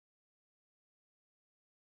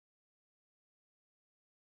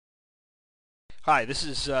Hi, this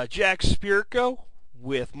is Jack Spirko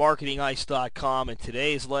with MarketingIce.com, and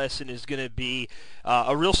today's lesson is going to be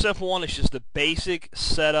a real simple one. It's just the basic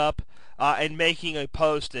setup and making a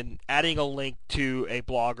post and adding a link to a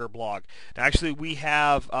blog or blog. Now, actually, we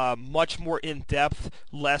have much more in-depth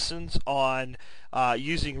lessons on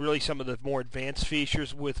using really some of the more advanced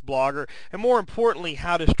features with Blogger, and more importantly,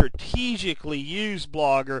 how to strategically use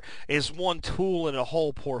Blogger as one tool in a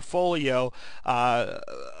whole portfolio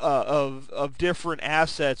of different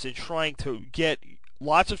assets in trying to get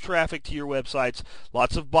lots of traffic to your websites,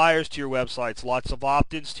 lots of buyers to your websites, lots of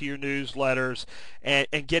opt-ins to your newsletters, and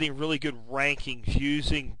getting really good rankings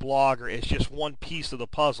using Blogger is just one piece of the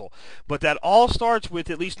puzzle. But that all starts with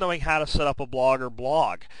at least knowing how to set up a Blogger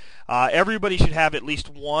blog. Everybody should have at least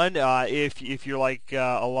one. If you're like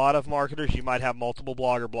a lot of marketers, you might have multiple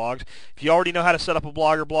Blogger blogs. If you already know how to set up a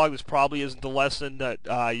Blogger blog, this probably isn't the lesson that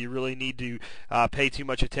you really need to pay too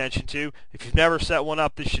much attention to. If you've never set one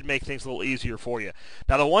up, this should make things a little easier for you.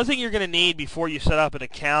 Now, the one thing you're going to need before you set up an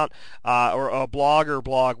account or a Blogger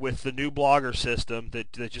blog with the new Blogger system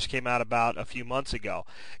that just came out about a few months ago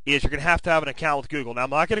is you're going to have an account with Google. Now,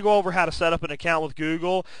 I'm not going to go over how to set up an account with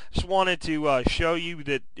Google. Just wanted to show you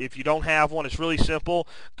that if you don't have one, it's really simple.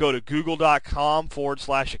 Go to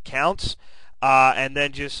google.com/accounts. And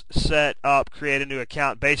then just create a new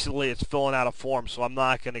account. Basically, it's filling out a form, so I'm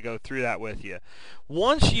not going to go through that with you.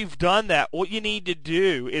 Once you've done that, what you need to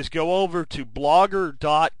do is go over to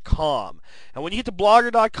blogger.com. And when you get to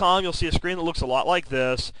blogger.com, you'll see a screen that looks a lot like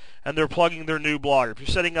this, and they're plugging their new Blogger. If you're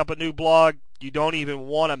setting up a new blog, you don't even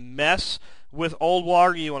want to mess with old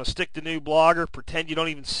Blogger. You want to stick to new Blogger. Pretend you don't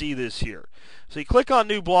even see this here. So you click on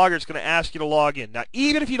new Blogger. It's going to ask you to log in. Now,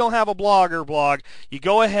 even if you don't have a Blogger blog, you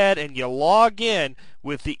go ahead and you log in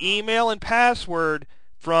with the email and password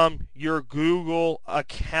from your Google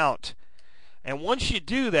account. And once you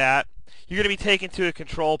do that, you're going to be taken to a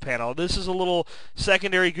control panel. This is a little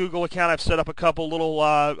secondary Google account I've set up a couple little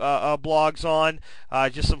blogs on,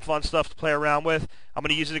 just some fun stuff to play around with. I'm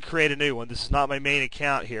going to use it to create a new one. This is not my main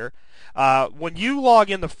account here. When you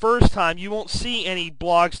log in the first time, you won't see any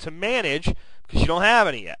blogs to manage because you don't have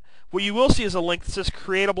any yet. What you will see is a link that says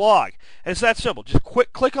Create a Blog. And it's that simple. Just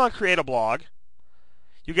click on Create a Blog.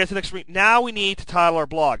 You get to the next screen. Now we need to title our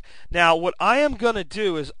blog. Now what I am going to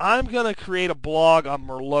do is I'm going to create a blog on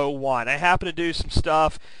Merlot wine. I happen to do some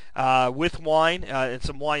stuff with wine and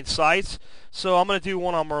some wine sites. So I'm going to do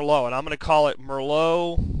one on Merlot, and I'm going to call it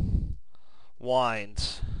Merlot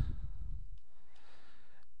Wines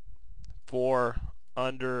for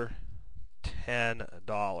under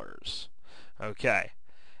 $10. Okay.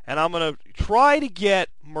 And I'm going to try to get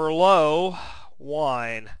Merlot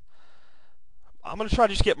wine. I'm going to try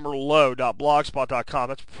to just get merlot.blogspot.com.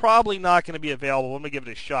 That's probably not going to be available. Let me give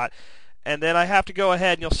it a shot. And then I have to go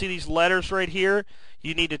ahead, and you'll see these letters right here.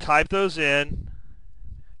 You need to type those in.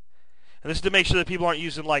 And this is to make sure that people aren't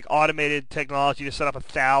using like automated technology to set up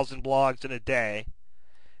 1,000 blogs in a day.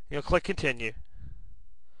 You'll click Continue.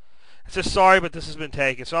 It says, sorry, but this has been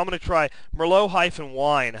taken. So I'm going to try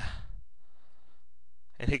Merlot-wine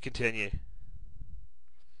and hit Continue.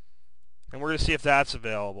 And we're going to see if that's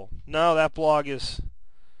available. No, that blog is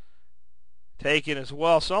taken as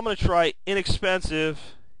well. So I'm going to try inexpensive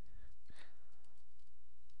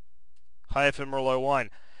Merlot wine.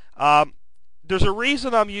 There's a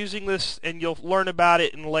reason I'm using this, and you'll learn about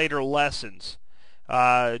it in later lessons.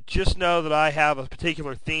 Just know that I have a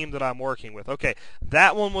particular theme that I'm working with. Okay,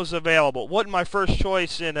 that one was available. Wasn't my first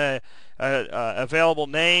choice in a available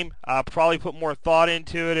name. I'll probably put more thought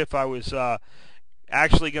into it if I was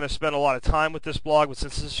actually going to spend a lot of time with this blog, but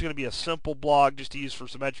since this is going to be a simple blog just to use for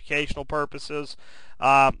some educational purposes,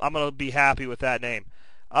 I'm going to be happy with that name.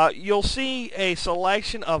 You'll see a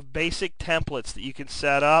selection of basic templates that you can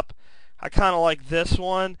set up. I kind of like this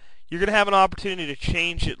one. You're going to have an opportunity to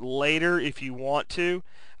change it later if you want to.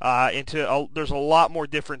 There's a lot more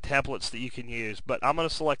different templates that you can use, but I'm going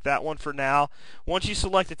to select that one for now. Once you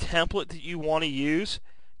select the template that you want to use,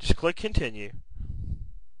 just click Continue.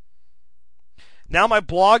 Now my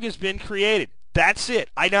blog has been created. That's it.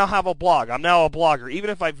 I now have a blog. I'm now a blogger. Even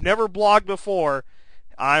if I've never blogged before,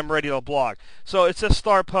 I'm ready to blog. So it says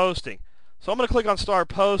Start Posting. So I'm going to click on Start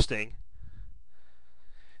Posting.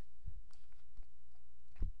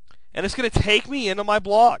 And it's going to take me into my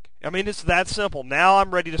blog. I mean, it's that simple. Now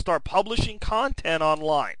I'm ready to start publishing content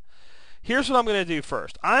online. Here's what I'm going to do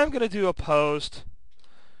first. I'm going to do a post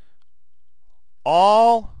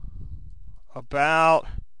all about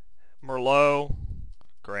Merlot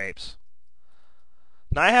grapes.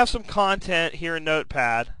 Now I have some content here in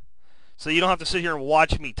Notepad, so you don't have to sit here and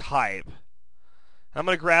watch me type. I'm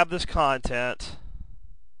going to grab this content,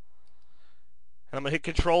 And I'm going to hit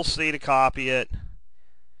Control-C to copy it.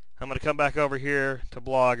 I'm going to come back over here to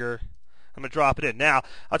Blogger. I'm going to drop it in. Now,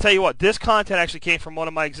 I'll tell you what, this content actually came from one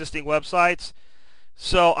of my existing websites.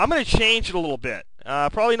 So I'm going to change it a little bit.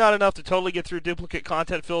 Probably not enough to totally get through duplicate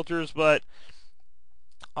content filters, but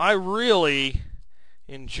I really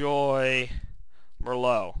enjoy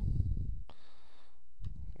Merlot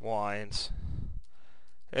wines.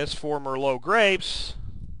 As for Merlot grapes,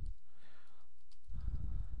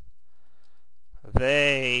 I'm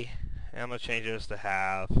going to change this to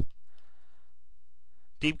have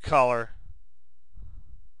deep color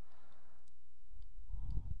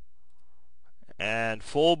and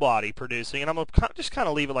full body producing, and I'm going to just kind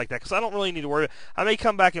of leave it like that because I don't really need to worry. I may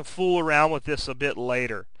come back and fool around with this a bit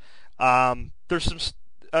later. There's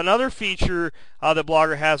another feature that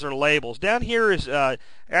Blogger has are labels. Down here is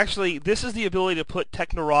actually, this is the ability to put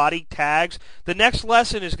Technorati tags. The next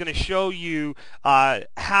lesson is going to show you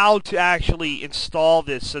how to actually install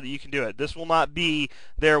this so that you can do it. This will not be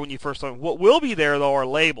there when you first learn. What will be there, though, are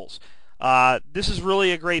labels. This is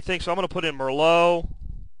really a great thing. So I'm going to put in Merlot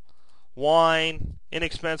wine,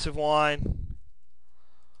 inexpensive wine,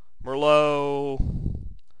 Merlot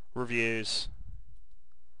reviews,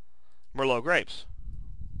 Merlot grapes.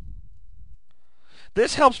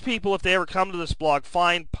 This helps people, if they ever come to this blog,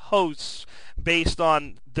 find posts based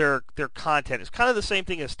on their content. It's kind of the same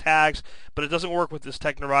thing as tags, but it doesn't work with this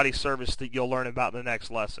Technorati service that you'll learn about in the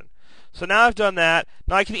next lesson. So now I've done that.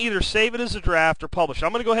 Now I can either save it as a draft or publish.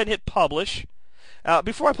 I'm going to go ahead and hit publish.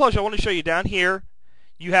 Before I publish, I want to show you down here,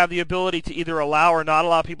 you have the ability to either allow or not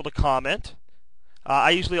allow people to comment.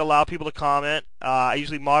 I usually allow people to comment. I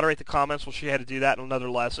usually moderate the comments. We'll show you how to do that in another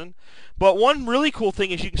lesson. But one really cool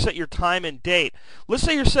thing is you can set your time and date. Let's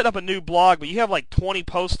say you're setting up a new blog, but you have like 20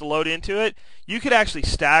 posts to load into it. You could actually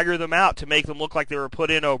stagger them out to make them look like they were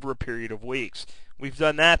put in over a period of weeks. We've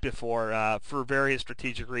done that before for various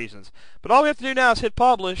strategic reasons. But all we have to do now is hit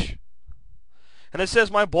publish. And it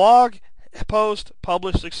says my blog post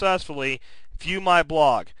published successfully. View my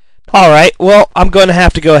blog. Alright, well, I'm going to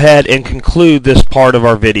have to go ahead and conclude this part of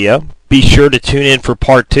our video. Be sure to tune in for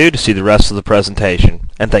part 2 to see the rest of the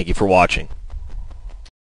presentation. And thank you for watching.